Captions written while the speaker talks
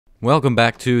Welcome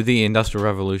back to the Industrial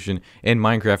Revolution in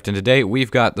Minecraft, and today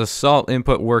we've got the salt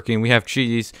input working. We have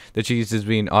cheese. The cheese is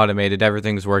being automated.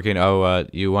 Everything's working. Oh,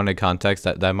 you wanted context?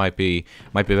 That might be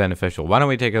beneficial. Why don't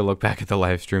we take a look back at the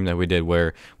live stream that we did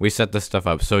where we set this stuff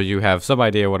up so you have some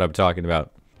idea what I'm talking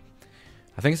about.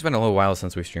 I think it's been a little while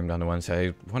since we streamed on the Wednesday.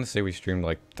 I want to say we streamed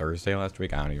like Thursday last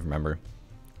week. I don't even remember.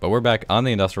 But we're back on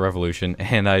the Industrial Revolution,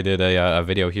 and I did a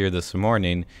video here this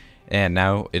morning, and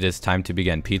now it is time to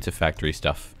begin pizza factory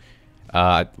stuff.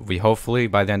 We hopefully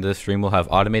by the end of the stream will have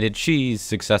automated cheese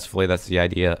successfully. That's the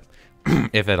idea,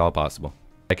 if at all possible.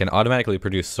 I can automatically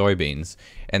produce soybeans,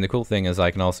 and the cool thing is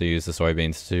I can also use the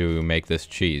soybeans to make this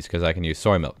cheese because I can use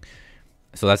soy milk.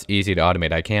 So that's easy to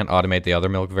automate. I can't automate the other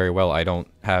milk very well. I don't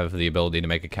have the ability to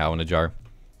make a cow in a jar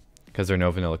because there are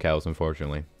no vanilla cows,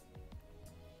 unfortunately.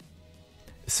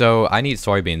 So I need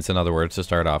soybeans, in other words, to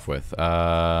start off with.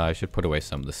 I should put away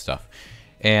some of this stuff.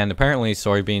 And apparently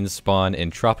soybeans spawn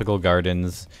in tropical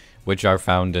gardens, which are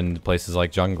found in places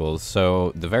like jungles.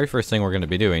 So the very first thing we're going to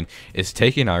be doing is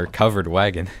taking our covered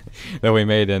wagon that we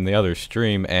made in the other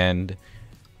stream and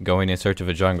going in search of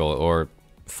a jungle, or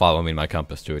following my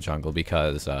compass to a jungle,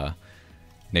 because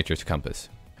nature's compass.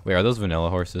 Wait, are those vanilla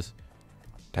horses?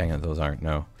 Dang it, those aren't.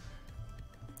 No.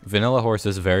 Vanilla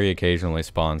horses very occasionally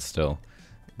spawn still,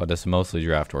 but it's mostly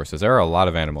draft horses. There are a lot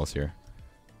of animals here.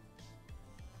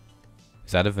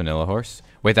 Is that a vanilla horse?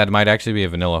 Wait, that might actually be a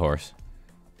vanilla horse.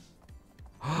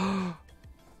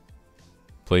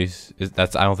 Please. I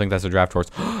don't think that's a draft horse.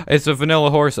 It's a vanilla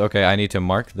horse. Okay, I need to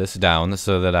mark this down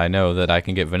so that I know that I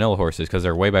can get vanilla horses because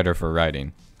they're way better for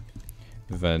riding.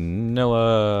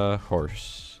 Vanilla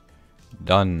horse.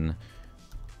 Done.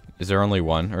 Is there only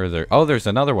one? Or is there... Oh, there's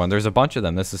another one. There's a bunch of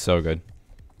them. This is so good.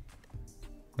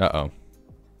 Uh-oh.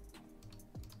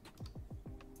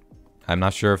 I'm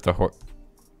not sure if the horse...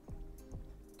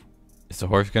 Is the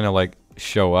horse gonna, like,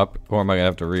 show up? Or am I gonna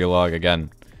have to relog again?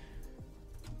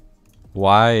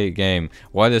 Why, game?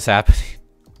 What is happening?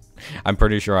 I'm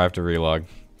pretty sure I have to relog.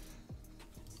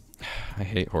 I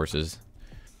hate horses.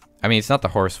 I mean, it's not the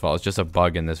horse fault. It's just a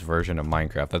bug in this version of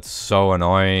Minecraft. That's so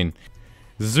annoying.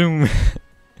 Zoom.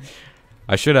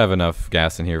 I should have enough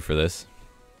gas in here for this.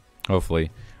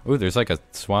 Hopefully. Ooh, there's like a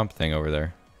swamp thing over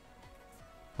there.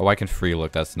 Oh, I can free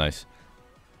look. That's nice.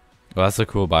 Well, that's a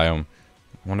cool biome.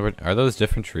 I wonder what, are those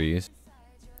different trees?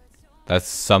 That's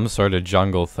some sort of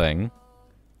jungle thing.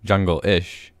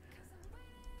 Jungle-ish.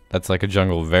 That's like a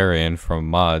jungle variant from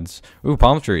mods. Ooh,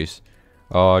 palm trees.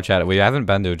 Oh, chat, we haven't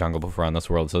been to a jungle before on this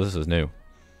world, so this is new.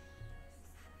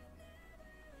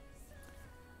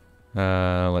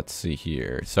 Let's see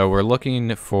here. So we're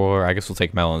looking for, I guess we'll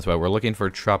take melons, but we're looking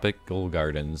for tropical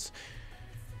gardens.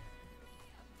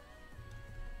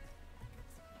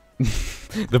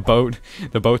 The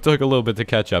boat took a little bit to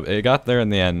catch up. It got there in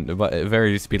the end, but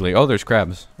very speedily. Oh, there's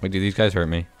crabs. Wait, do these guys hurt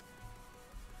me?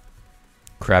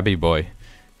 Crabby boy.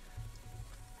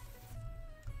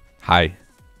 Hi.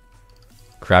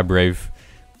 Crab rave.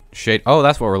 Shade. Oh,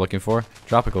 that's what we're looking for.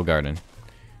 Tropical garden.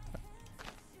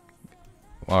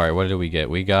 Alright, what did we get?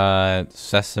 We got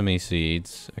sesame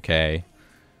seeds. Okay.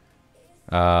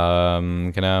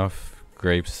 Enough.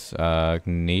 Grapes.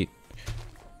 Neat.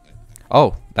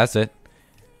 Oh, that's it.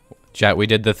 Chat, we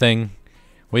did the thing.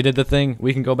 We did the thing.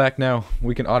 We can go back now.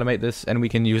 We can automate this and we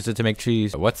can use it to make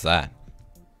cheese. What's that?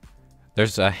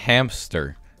 There's a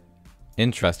hamster.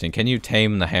 Interesting. Can you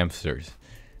tame the hamsters?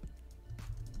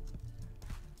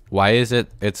 Why is it?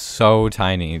 It's so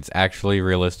tiny. It's actually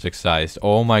realistic sized.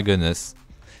 Oh my goodness.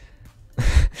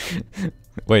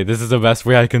 Wait, this is the best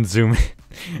way I can zoom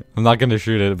in. I'm not gonna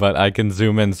shoot it, but I can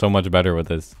zoom in so much better with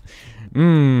this.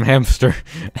 Hamster.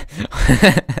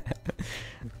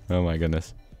 Oh my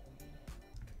goodness.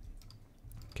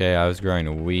 Okay, I was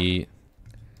growing wheat.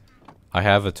 I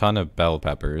have a ton of bell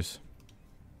peppers.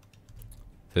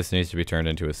 This needs to be turned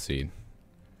into a seed.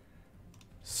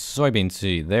 Soybean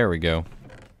seed. There we go.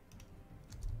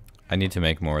 I need to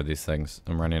make more of these things.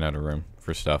 I'm running out of room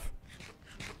for stuff.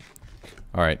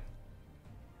 Alright.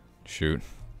 Shoot.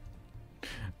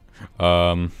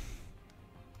 It's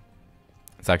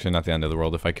actually not the end of the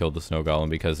world if I killed the snow golem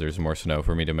because there's more snow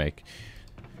for me to make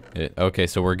it. Okay,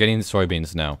 so we're getting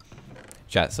soybeans now.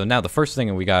 Chat, so now the first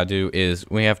thing we gotta do is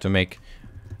we have to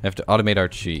automate our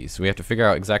cheese. We have to figure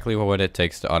out exactly what it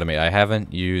takes to automate. I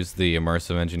haven't used the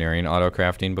immersive engineering auto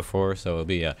crafting before, so it'll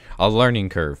be a learning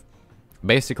curve.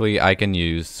 Basically, I can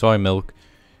use soy milk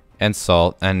and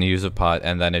salt and use a pot,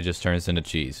 and then it just turns into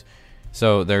cheese.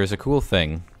 So there's a cool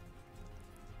thing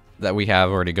that we have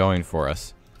already going for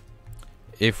us.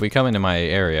 If we come into my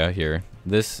area here,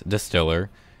 this distiller,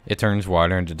 it turns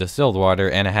water into distilled water,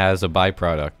 and it has a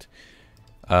byproduct.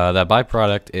 That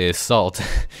byproduct is salt,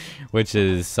 which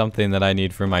is something that I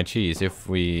need for my cheese. If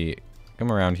we come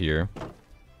around here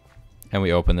and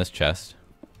we open this chest,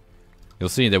 you'll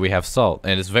see that we have salt,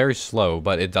 and it's very slow,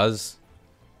 but it does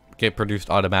get produced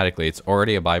automatically. It's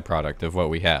already a byproduct of what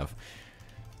we have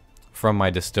from my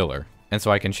distiller, and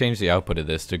so I can change the output of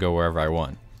this to go wherever I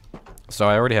want. So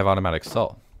I already have automatic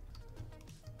salt.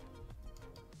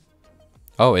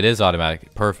 Oh, it is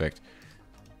automatic. Perfect.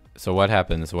 So what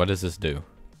happens? What does this do?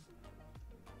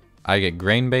 I get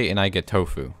grain bait and I get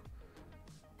tofu,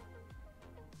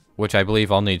 which I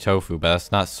believe I'll need tofu, but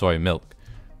that's not soy milk.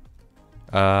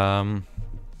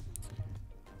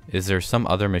 Is there some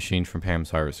other machine from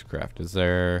Pam's Harvest Craft? Is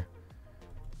there?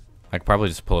 I could probably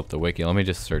just pull up the wiki. Let me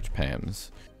just search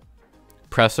Pam's.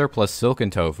 Presser plus silken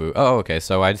tofu. Oh, okay.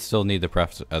 So I still need the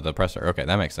presser. Okay,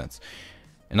 that makes sense.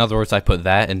 In other words, I put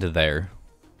that into there.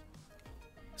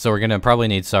 So we're gonna probably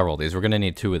need several of these. We're gonna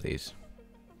need 2 of these.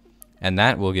 And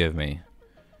that will give me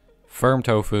firm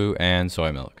tofu and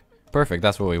soy milk. Perfect,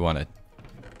 that's what we wanted.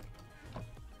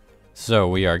 So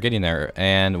we are getting there,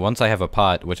 and once I have a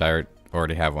pot, which I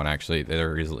already have one actually,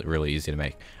 they're really easy to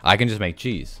make. I can just make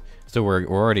cheese. So we're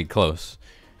already close.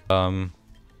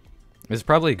 It's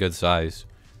probably a good size.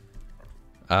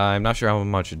 I'm not sure how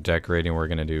much decorating we're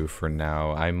gonna do for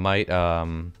now. I might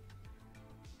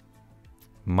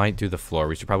do the floor.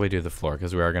 We should probably do the floor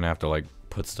because we are gonna have to like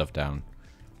put stuff down.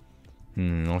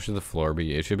 What should the floor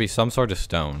be? It should be some sort of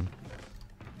stone,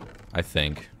 I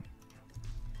think.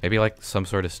 Maybe like some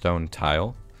sort of stone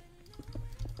tile.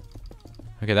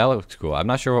 Okay, that looks cool. I'm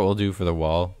not sure what we'll do for the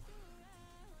wall.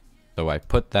 So I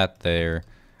put that there.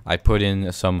 I put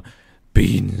in some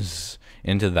beans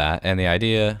into that, and the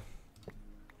idea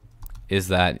is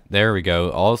that, there we go,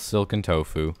 all silken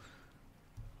tofu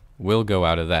will go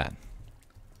out of that.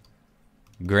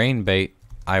 Grain bait,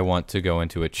 I want to go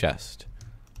into a chest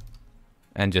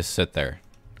and just sit there.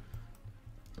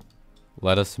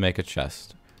 Let us make a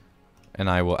chest, and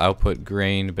I will output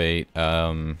grain bait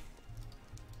somewhere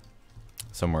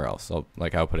else. I'll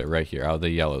output it right here, out of the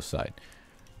yellow side.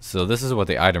 So this is what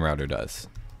the item router does.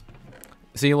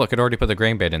 See, look, it already put the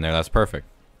grain bait in there. That's perfect.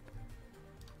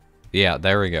 Yeah,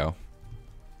 there we go.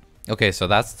 Okay, so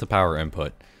that's the power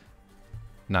input.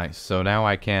 Nice. So now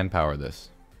I can power this.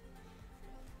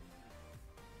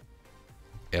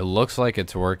 It looks like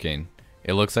it's working.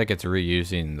 It looks like it's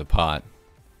reusing the pot.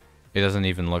 It doesn't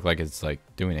even look like it's like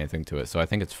doing anything to it, so I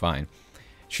think it's fine.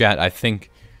 Chat, I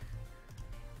think...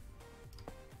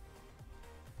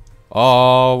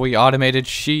 Oh, we automated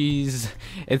cheese.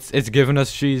 It's giving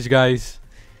us cheese, guys.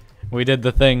 We did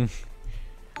the thing.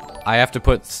 I have to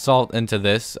put salt into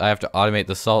this. I have to automate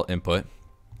the salt input.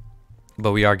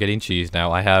 But we are getting cheese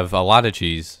now. I have a lot of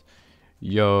cheese.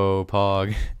 Yo,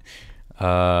 Pog.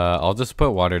 I'll just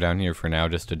put water down here for now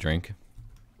just to drink.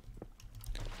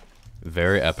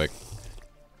 Very epic.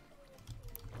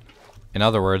 In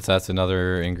other words, that's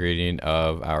another ingredient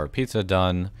of our pizza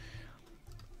done.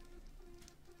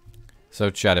 So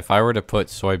chat, if I were to put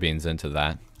soybeans into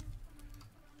that,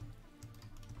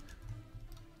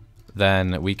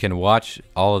 then we can watch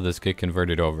all of this get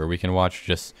converted over. We can watch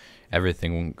just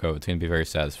everything go. It's going to be very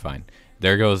satisfying.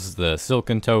 There goes the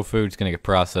silken tofu. It's going to get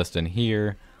processed in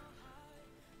here.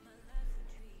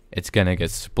 It's going to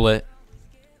get split.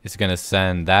 It's going to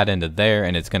send that into there,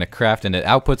 and it's going to craft, and it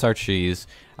outputs our cheese.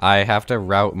 I have to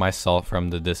route my salt from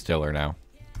the distiller now.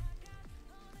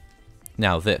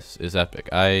 Now this is epic.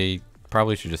 I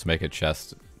probably should just make a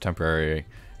chest temporary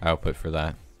output for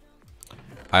that.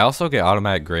 I also get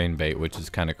automatic grain bait, which is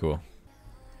kind of cool.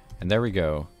 And there we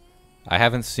go. I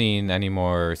haven't seen any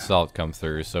more salt come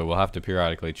through, so we'll have to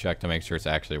periodically check to make sure it's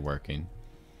actually working.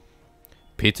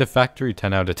 Pizza factory,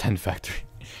 10 out of 10 factory.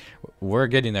 We're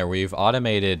getting there. We've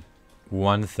automated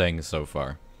one thing so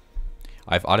far.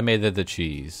 I've automated the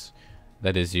cheese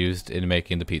that is used in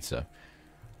making the pizza.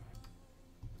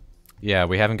 Yeah,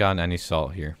 we haven't gotten any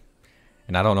salt here.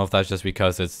 And I don't know if that's just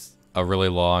because it's a really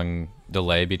long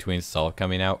delay between salt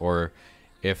coming out, or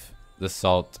if the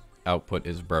salt output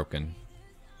is broken.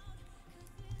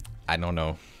 I don't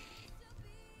know.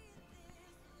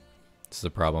 This is the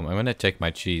problem. I'm gonna take my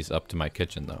cheese up to my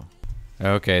kitchen though.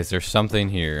 Okay, is there something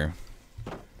here?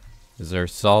 Is there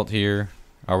salt here?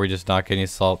 Are we just not getting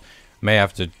salt? May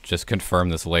have to just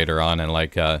confirm this later on in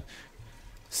like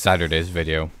Saturday's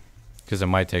video, because it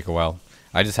might take a while.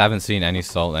 I just haven't seen any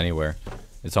salt anywhere.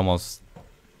 It's almost...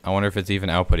 I wonder if it's even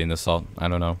outputting the salt. I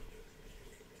don't know.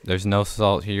 There's no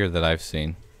salt here that I've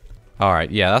seen.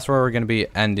 Alright, yeah, that's where we're going to be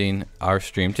ending our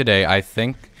stream today. I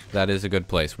think that is a good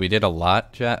place. We did a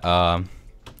lot, chat.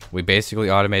 We basically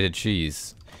automated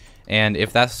cheese. And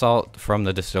if that salt from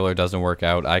the distiller doesn't work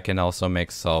out, I can also make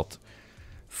salt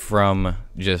from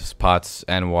just pots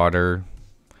and water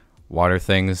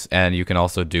things, and you can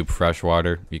also dupe fresh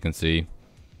water. You can see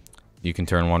you can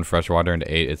turn one fresh water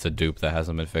into 8. It's a dupe that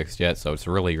hasn't been fixed yet, so it's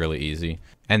really, really easy.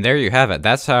 And there you have it.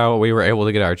 That's how we were able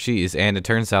to get our cheese, and it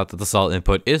turns out that the salt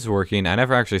input is working. I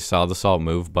never actually saw the salt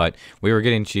move, but we were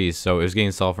getting cheese, so it was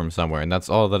getting salt from somewhere, and that's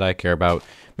all that I care about,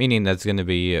 meaning that's going to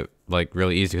be like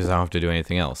really easy because I don't have to do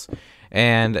anything else.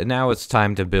 And now it's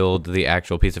time to build the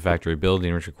actual pizza factory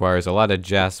building, which requires a lot of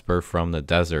jasper from the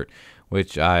desert,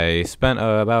 which I spent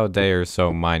about a day or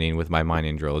so mining with my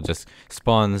mining drill. It just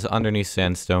spawns underneath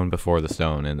sandstone before the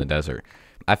stone in the desert.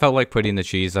 I felt like putting the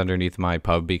cheese underneath my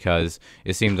pub because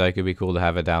it seemed like it'd be cool to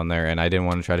have it down there, and I didn't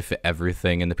want to try to fit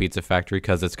everything in the pizza factory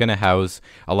because it's going to house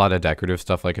a lot of decorative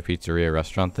stuff like a pizzeria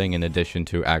restaurant thing in addition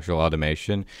to actual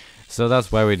automation. So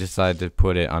that's why we decided to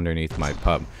put it underneath my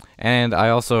pub. And I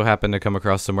also happened to come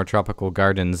across some more tropical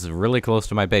gardens really close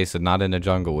to my base and not in a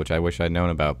jungle, which I wish I'd known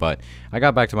about. But I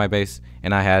got back to my base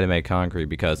and I had to make concrete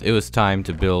because it was time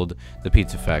to build the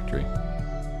pizza factory.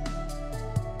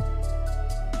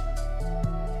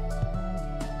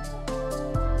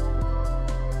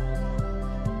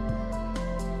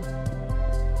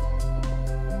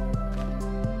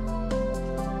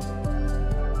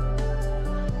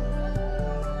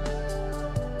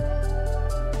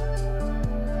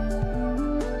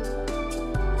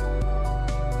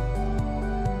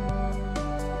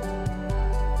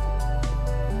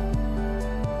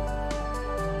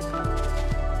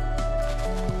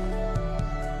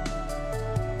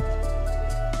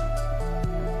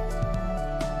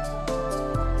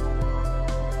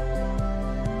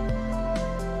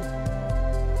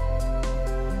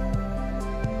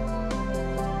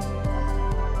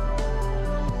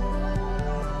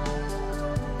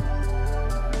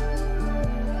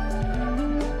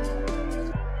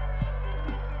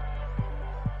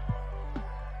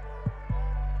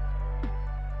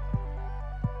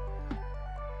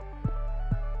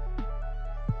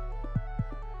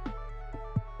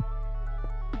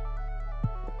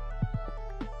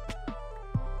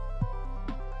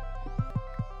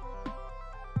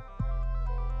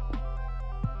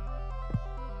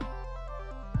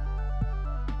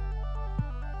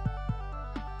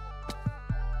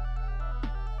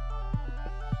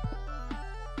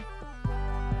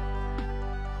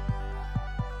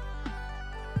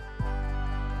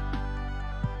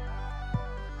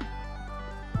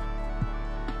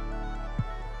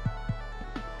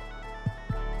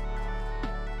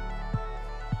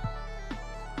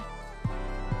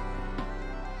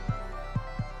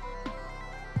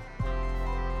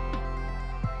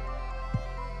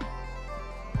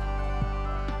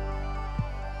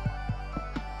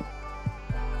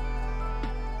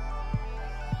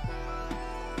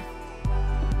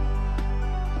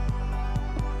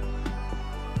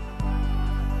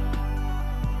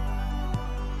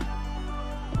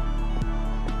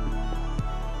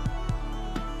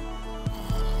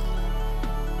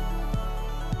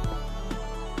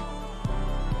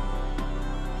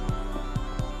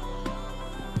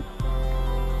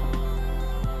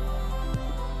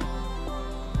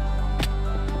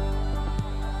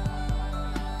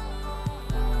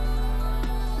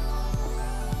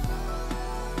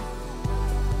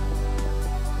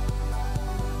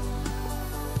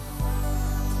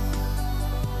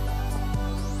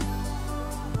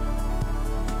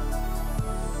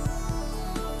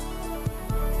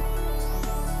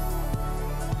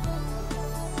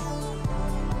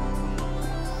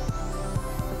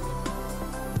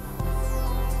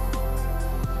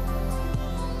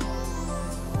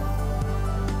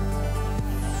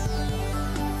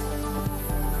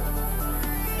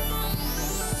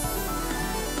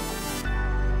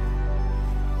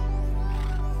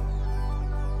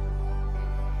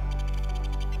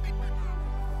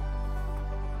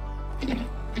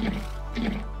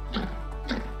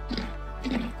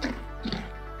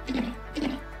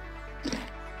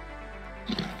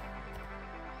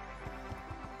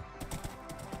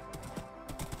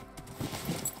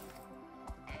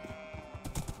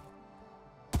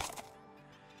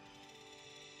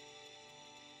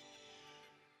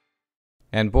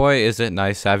 And boy, is it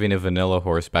nice having a vanilla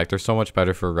horseback. They're so much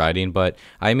better for riding, but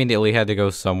I immediately had to go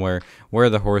somewhere where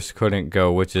the horse couldn't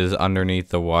go, which is underneath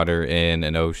the water in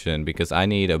an ocean, because I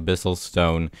need abyssal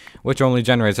stone, which only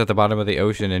generates at the bottom of the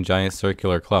ocean in giant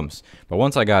circular clumps. But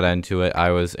once I got into it,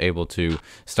 I was able to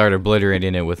start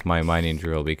obliterating it with my mining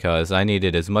drill, because I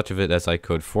needed as much of it as I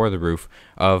could for the roof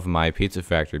of my pizza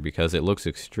factory, because it looks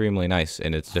extremely nice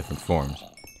in its different forms.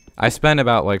 I spent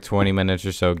about like 20 minutes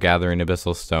or so gathering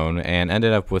abyssal stone and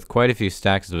ended up with quite a few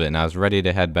stacks of it, and I was ready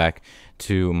to head back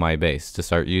to my base to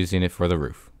start using it for the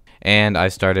roof. And I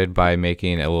started by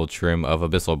making a little trim of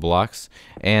abyssal blocks,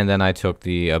 and then I took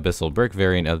the abyssal brick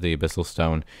variant of the abyssal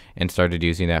stone and started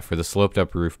using that for the sloped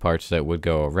up roof parts that would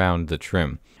go around the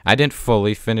trim. I didn't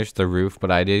fully finish the roof, but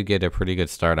I did get a pretty good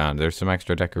start on it. There's some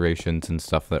extra decorations and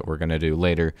stuff that we're going to do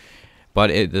later.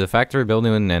 But the factory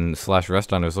building and slash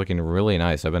restaurant is looking really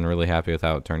nice. I've been really happy with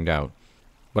how it turned out.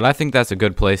 But I think that's a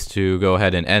good place to go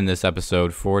ahead and end this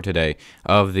episode for today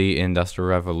of the Industrial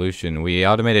Revolution. We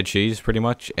automated cheese pretty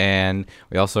much, and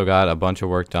we also got a bunch of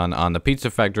work done on the pizza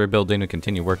factory building and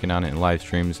continue working on it in live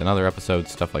streams and other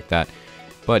episodes, stuff like that.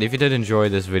 But if you did enjoy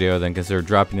this video, then consider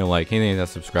dropping a like, hitting that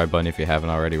subscribe button if you haven't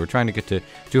already. We're trying to get to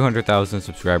 200,000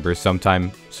 subscribers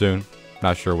sometime soon.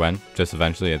 Not sure when, just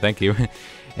eventually, and thank you.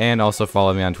 And also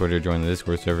follow me on Twitter, join the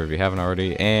Discord server if you haven't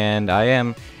already. And I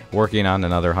am working on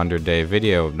another 100-day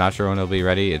video. Not sure when it'll be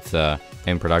ready. It's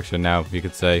in production now, you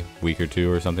could say, week or two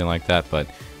or something like that. But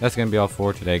that's going to be all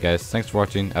for today, guys. Thanks for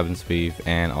watching. I've been Sbeev,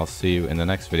 and I'll see you in the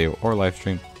next video or live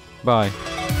stream. Bye.